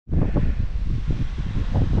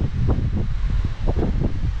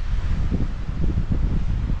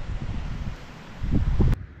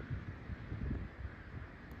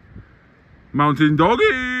Mountain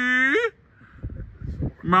doggy!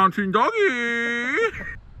 Mountain doggy!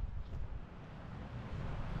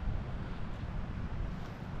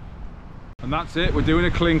 And that's it, we're doing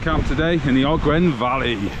a Llyn camp today in the Ogwen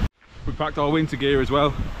Valley. We packed our winter gear as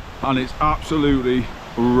well, and it's absolutely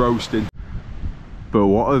roasting. But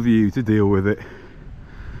what a view to deal with it.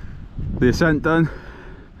 The ascent done,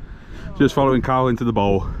 just following Carl into the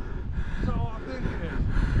bowl.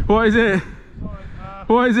 What is it?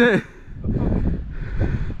 What is it?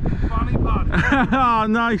 Fanny pad. Ah,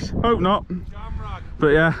 nice. Hope not. But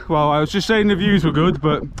yeah, well, I was just saying the views were good,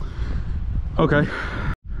 but okay.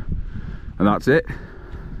 And that's it.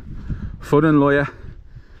 Fun and Llyn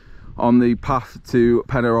on the path to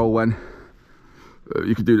Ogwen.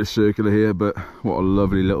 You could do the circular here, but what a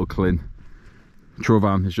lovely little Llyn.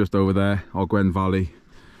 Trovan is just over there, Ogwen Valley.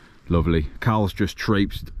 Lovely. Cal's just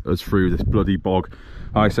traipsed us through this bloody bog.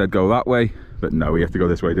 I said go that way, but no, we have to go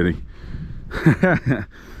this way, didn't he?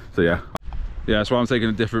 So yeah, so I'm taking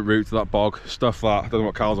a different route to that bog. Stuff that, I don't know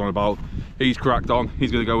what Cal's on about. He's cracked on,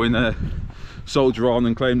 he's going to go in there, soldier on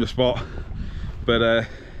and claim the spot. But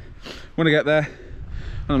when I get there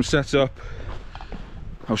and I'm set up,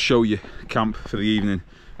 I'll show you camp for the evening.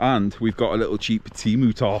 And we've got a little cheap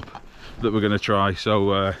Timu tarp that we're going to try.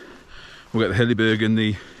 So we'll get the Hilleberg and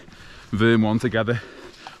the Vern one together,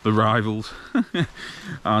 the rivals,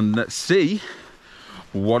 and let's see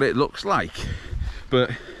what it looks like. But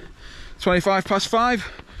 5:25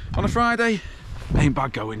 on a Friday ain't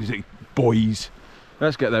bad going, is it, boys?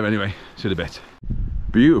 Let's get there anyway. See you in a bit.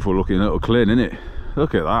 Beautiful looking little Llyn, isn't it?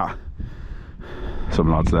 Look at that.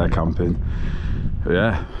 Some lads there camping.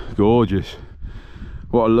 Yeah, gorgeous.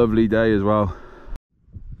 What a lovely day as well.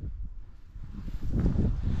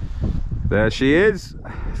 There she is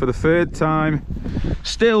for the third time.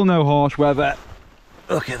 Still no harsh weather.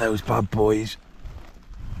 Look at those bad boys.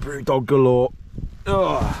 Brew dog galore.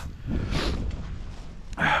 Ugh.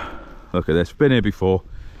 Look at this, been here before.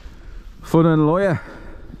 Fun and Llyn.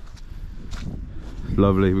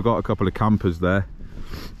 Lovely. We've got a couple of campers there.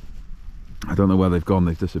 I don't know where they've gone,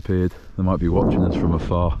 they've disappeared. They might be watching us from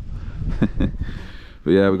afar. But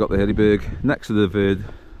yeah, we've got the Hilleberg next to the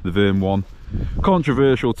Vern one.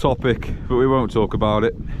 Controversial topic, but we won't talk about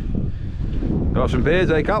it. Got some beers,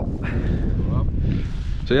 eh, Cal?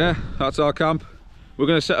 So yeah, that's our camp. We're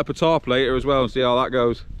going to set up a tarp later as well and see how that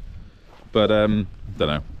goes. But don't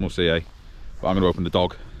know, we'll see, eh? But I'm going to open the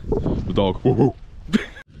dog. The dog. Woohoo!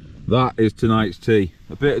 That is tonight's tea.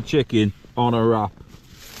 A bit of chicken on a wrap.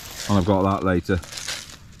 And I've got that later.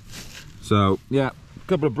 So yeah, a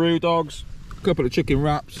couple of brew dogs, a couple of chicken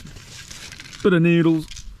wraps, bit of noodles,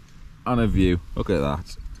 and a view. Look at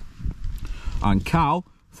that. And Cal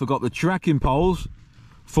forgot the trekking poles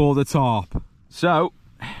for the tarp. So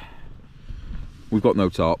we've got no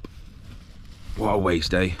tarp. What a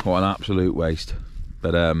waste, eh? What an absolute waste.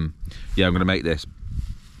 But yeah, I'm going to make this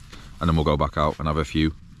and then we'll go back out and have a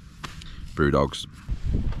few brew dogs.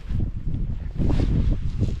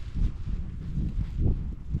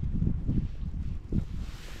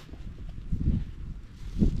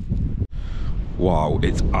 Wow,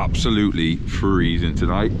 it's absolutely freezing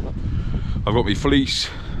tonight. I've got my fleece,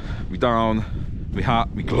 my down, my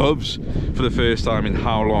hat, my gloves for the first time in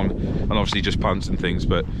how long, and obviously just pants and things.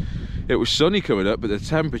 But it was sunny coming up, but the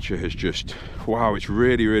temperature has just, wow, it's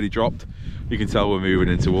really dropped. You can tell we're moving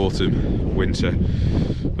into autumn, winter.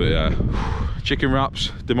 But yeah, chicken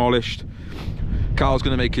wraps demolished. Carl's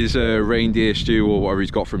going to make his reindeer stew or whatever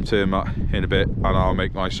he's got from Termat in a bit, and I'll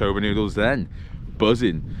make my soba noodles then.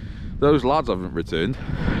 Buzzing. Those lads haven't returned.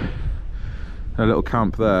 A little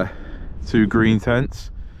camp there, 2 green tents.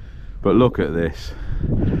 But look at this,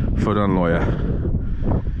 Fun and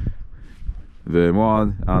Llyn, Vern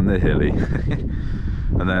one and the Hilly.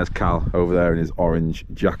 And there's Cal over there in his orange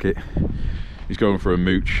jacket. He's going for a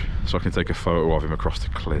mooch, so I can take a photo of him across the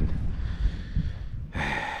Llyn.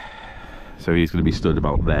 So he's going to be stood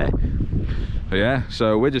about there. But yeah,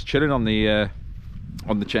 so we're just chilling on the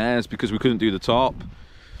chairs because we couldn't do the tarp.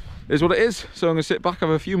 Is what it is. So I'm going to sit back, have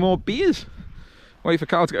a few more beers, wait for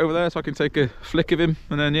Carl to get over there so I can take a flick of him,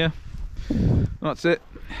 and then yeah, that's it.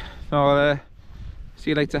 I'll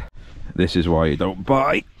see you later. This is why you don't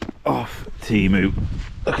buy off Timu.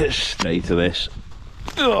 Look at the state of this.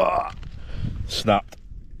 Ugh. Snapped.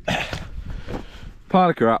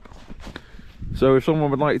 Pile of crap. So if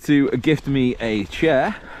someone would like to gift me a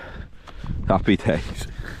chair, happy days.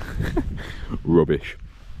 Rubbish.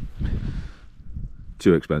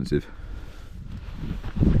 Too expensive.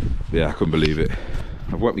 Yeah, I couldn't believe it.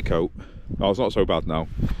 I've wet my coat. Oh, it's not so bad now,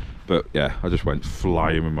 but yeah, I just went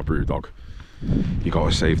flying with my brew dog. You got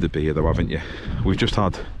to save the beer though, haven't you? We've just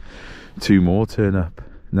had two more turn up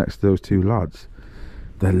next to those two lads.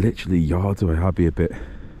 They're literally yards away. I'd be a bit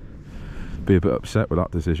upset with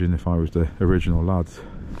that decision if I was the original lads.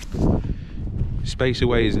 Space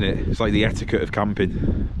away, isn't it? It's like the etiquette of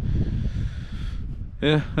camping.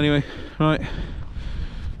 Yeah, anyway, right.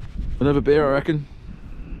 Another beer, I reckon.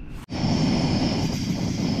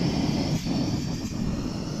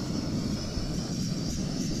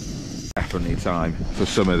 Definitely time for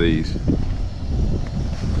some of these.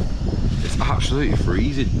 It's absolutely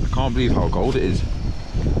freezing. I can't believe how cold it is.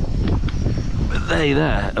 But they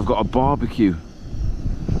there have got a barbecue.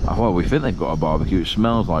 Well, we think they've got a barbecue. It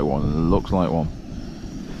smells like one and it looks like one.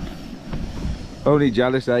 Only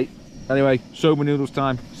jealous, eh? Anyway, soba noodles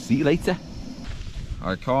time. See you later.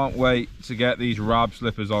 I can't wait to get these rab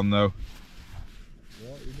slippers on though.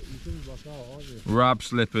 What? You're coming back out, aren't you? Rab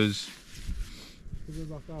slippers. Coming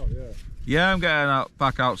back out, yeah. Yeah, I'm getting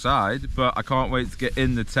back outside, but I can't wait to get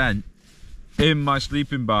in the tent, in my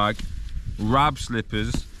sleeping bag, rab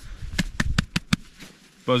slippers,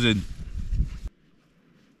 buzzing.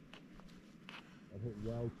 I put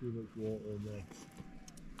well too much water in there.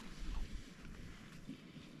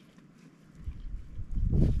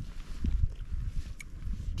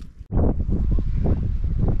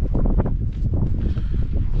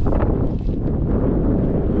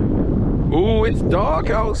 Oh, it's dark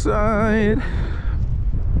outside.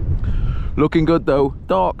 Looking good though,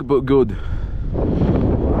 dark but good.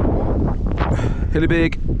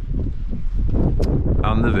 Hilleberg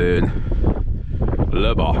and the Vern.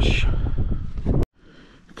 Le Bosch.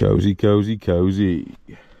 Cozy, cozy, cozy.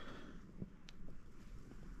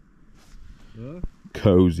 Huh?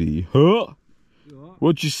 Cozy. Huh?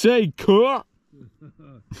 What'd you say, cut?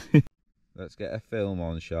 Let's get a film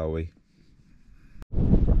on, shall we?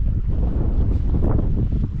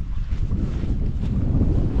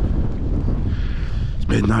 It's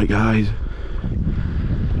midnight, guys.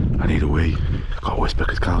 I need a wee. I can't whisper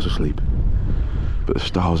because Cal's asleep. But the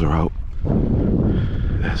stars are out.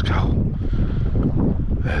 There's Cal.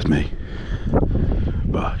 There's me.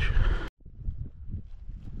 Bosh.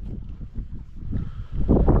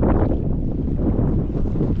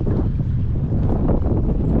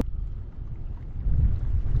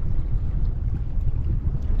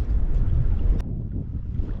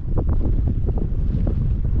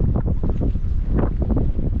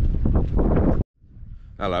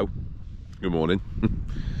 Hello, good morning.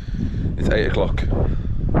 It's 8 o'clock.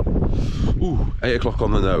 Ooh, 8 o'clock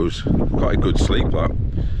on the nose. Quite a good sleep that.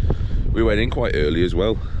 We went in quite early as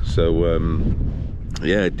well, so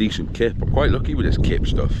yeah, decent kip. I'm quite lucky with this kip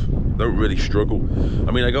stuff. Don't really struggle.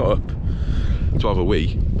 I mean, I got up to have a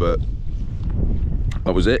wee, but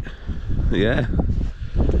that was it. Yeah,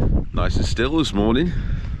 nice and still this morning.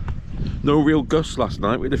 No real gusts last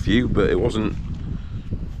night. We had a few, but it wasn't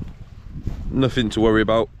nothing to worry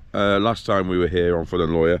about. Last time we were here on Fun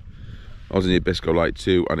and Lawyer, I was in the Abisko Light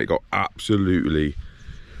 2 and it got absolutely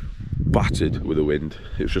battered with the wind.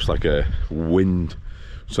 It was just like a wind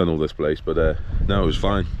tunnel, this place, but no, it was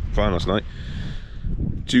fine last night.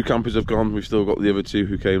 2 campers have gone. We've still got the other 2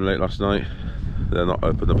 who came late last night. They're not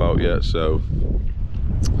up and about yet, so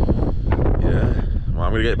yeah, well,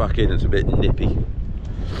 I'm gonna get back in. It's a bit nippy.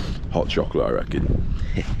 Hot chocolate, I reckon.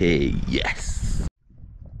 Hey, yes.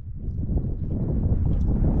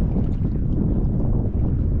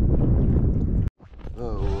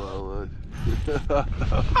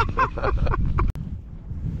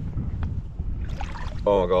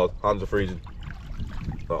 Oh my god, hands are freezing.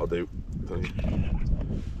 That'll do.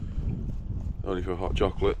 Only for hot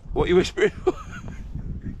chocolate. What are you whispering?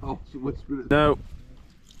 Oh, she whispered it. No.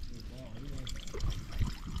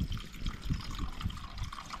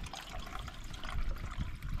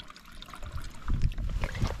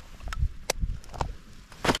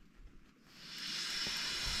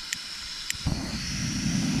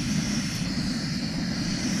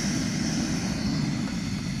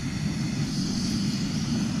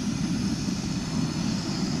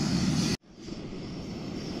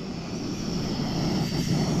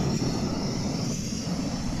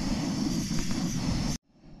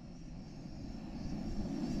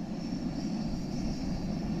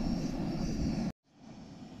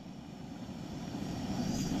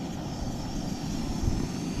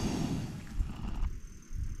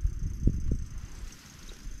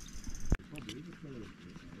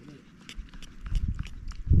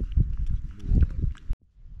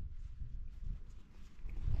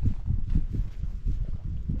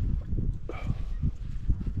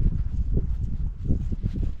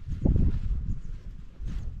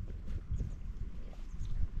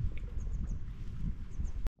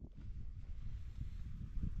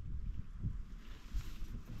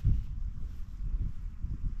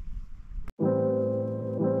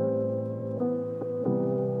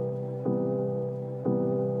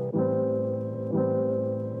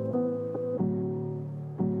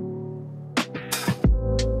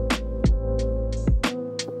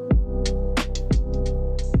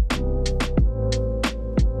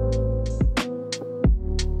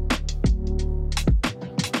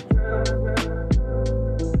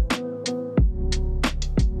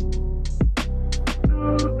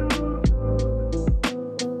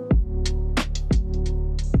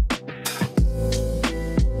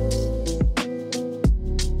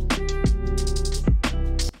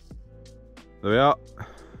 There we are.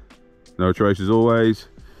 No trace as always.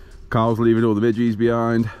 Carl's leaving all the midgies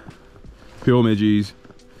behind. Pure midgies.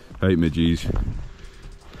 Hate midgies.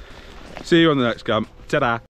 See you on the next camp. Ta-da!